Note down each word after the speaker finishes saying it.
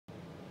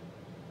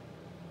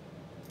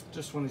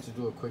Just wanted to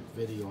do a quick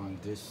video on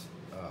this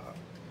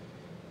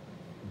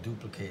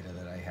duplicator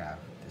that I have.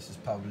 This is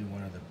probably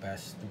one of the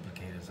best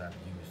duplicators I've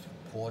used.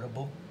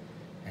 Portable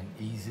and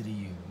easy to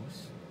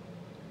use.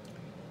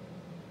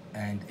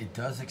 And it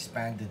does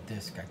expand the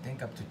disk, I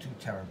think up to 2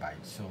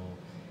 terabytes. So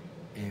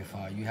if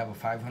you have a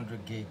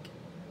 500 gig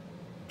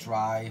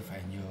drive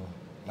and you're,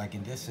 like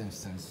in this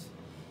instance,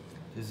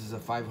 this is a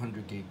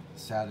 500 gig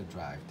SATA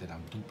drive that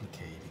I'm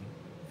duplicating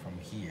from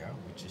here,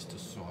 which is the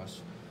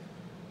source,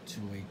 to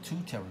a 2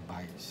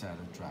 terabyte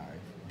SATA drive,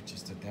 which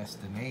is the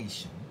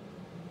destination.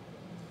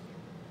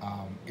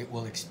 It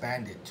will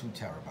expand it 2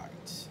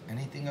 terabytes.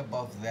 Anything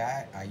above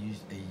that, it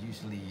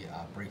usually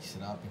breaks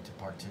it up into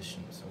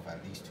partitions of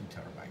at least 2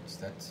 terabytes.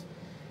 That's,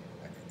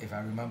 if I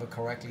remember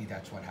correctly,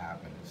 that's what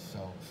happens.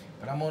 So,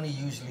 but I'm only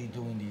usually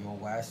doing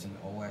the OS, and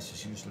OS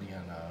is usually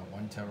on a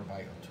 1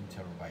 terabyte or 2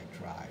 terabyte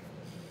drive.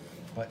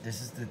 But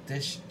this is the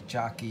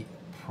Jockey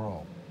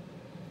Pro,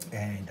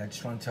 and I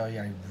just want to tell you,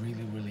 I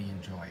really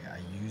enjoy it.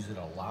 I use it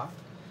a lot.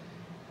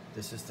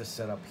 This is the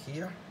setup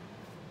here.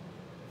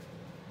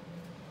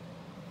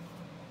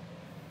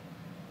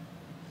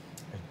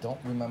 I don't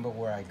remember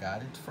where I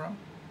got it from,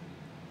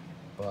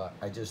 but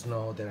I just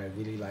know that I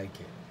really like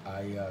it.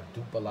 I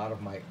dupe a lot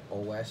of my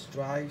OS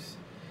drives.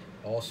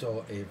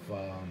 Also, if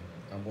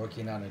I'm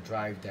working on a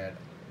drive that,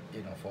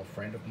 you know, for a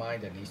friend of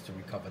mine that needs to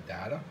recover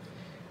data,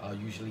 I'll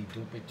usually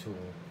dupe it to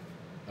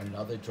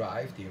another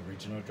drive, the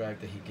original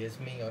drive that he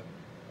gives me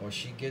or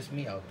she gives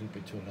me. I'll dupe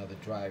it to another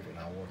drive and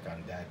I'll work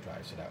on that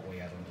drive, so that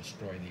way I don't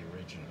destroy the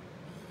original.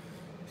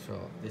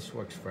 So this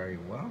works very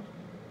well.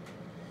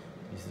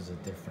 These are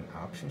the different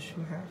options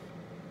you have.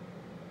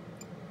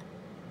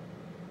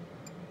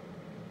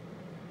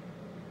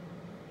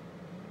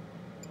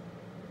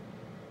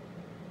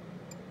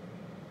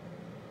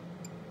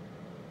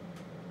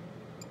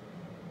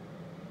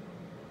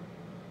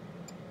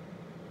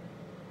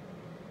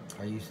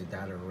 I use the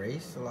data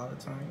erase a lot of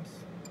times.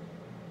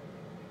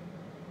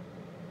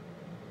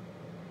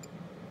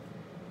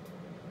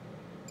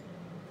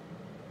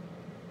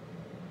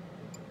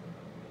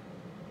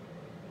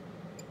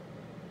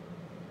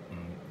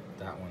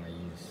 That one I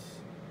use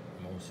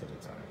most of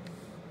the time.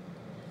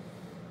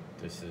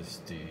 This is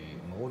the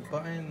mode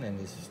button, and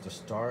this is the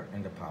start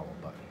and the power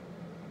button.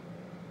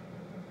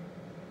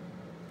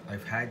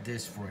 I've had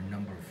this for a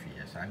number of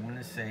years. I want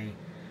to say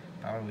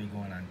probably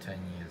going on 10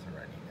 years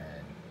already,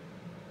 and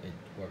it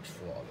works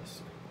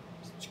flawless.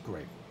 It's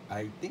great.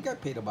 I think I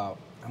paid about,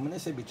 I'm gonna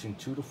say between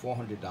 $200 to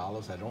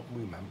 $400. I don't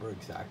remember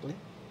exactly,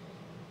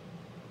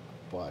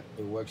 but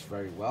it works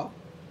very well.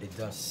 It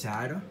does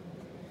SATA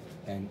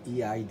and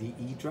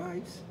EiDE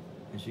drives,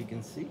 as you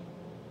can see.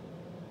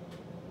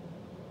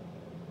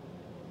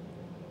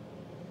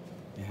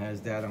 It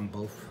has that on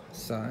both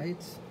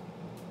sides.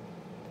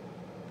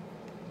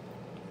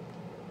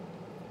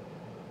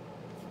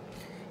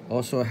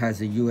 Also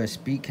has a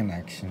USB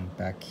connection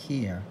back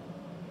here,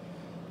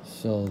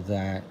 so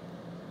that,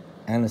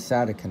 and a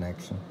SATA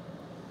connection,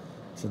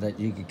 so that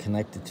you can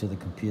connect it to the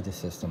computer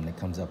system that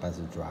comes up as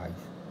a drive.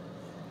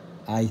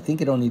 I think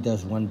it only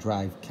does one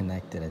drive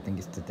connected. I think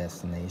it's the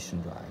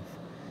destination drive.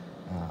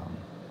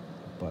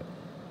 But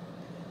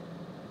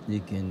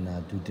you can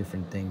do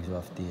different things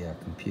off the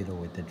computer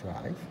with the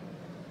drive.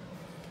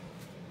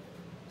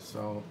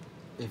 So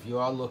if you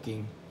are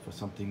looking for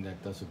something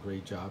that does a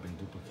great job in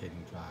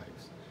duplicating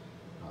drives,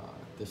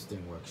 this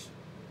thing works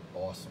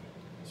awesome.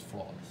 It's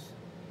flawless.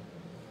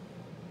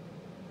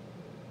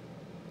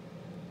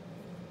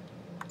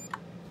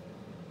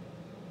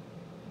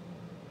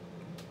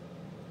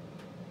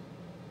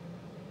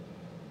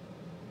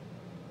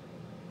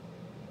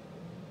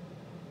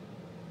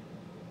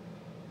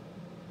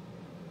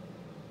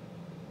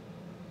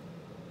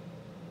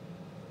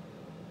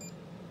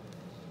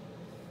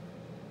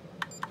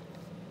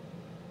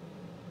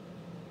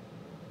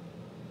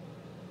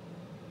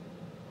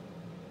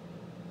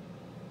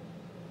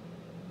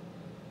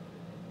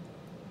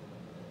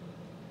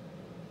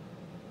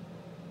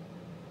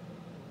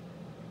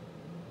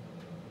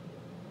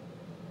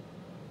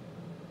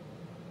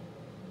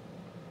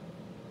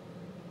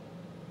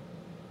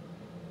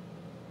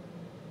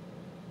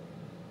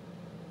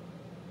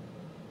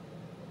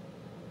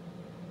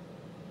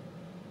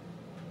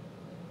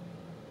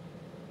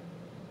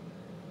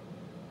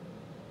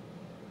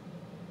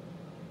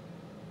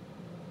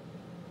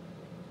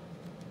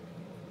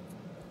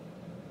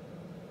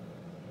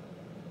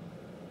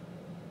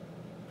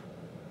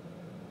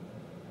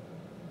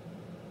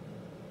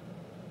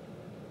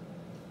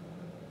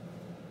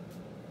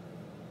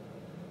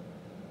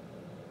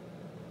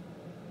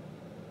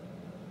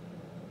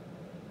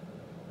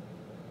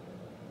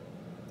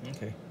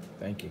 Okay,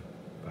 thank you.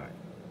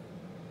 Bye.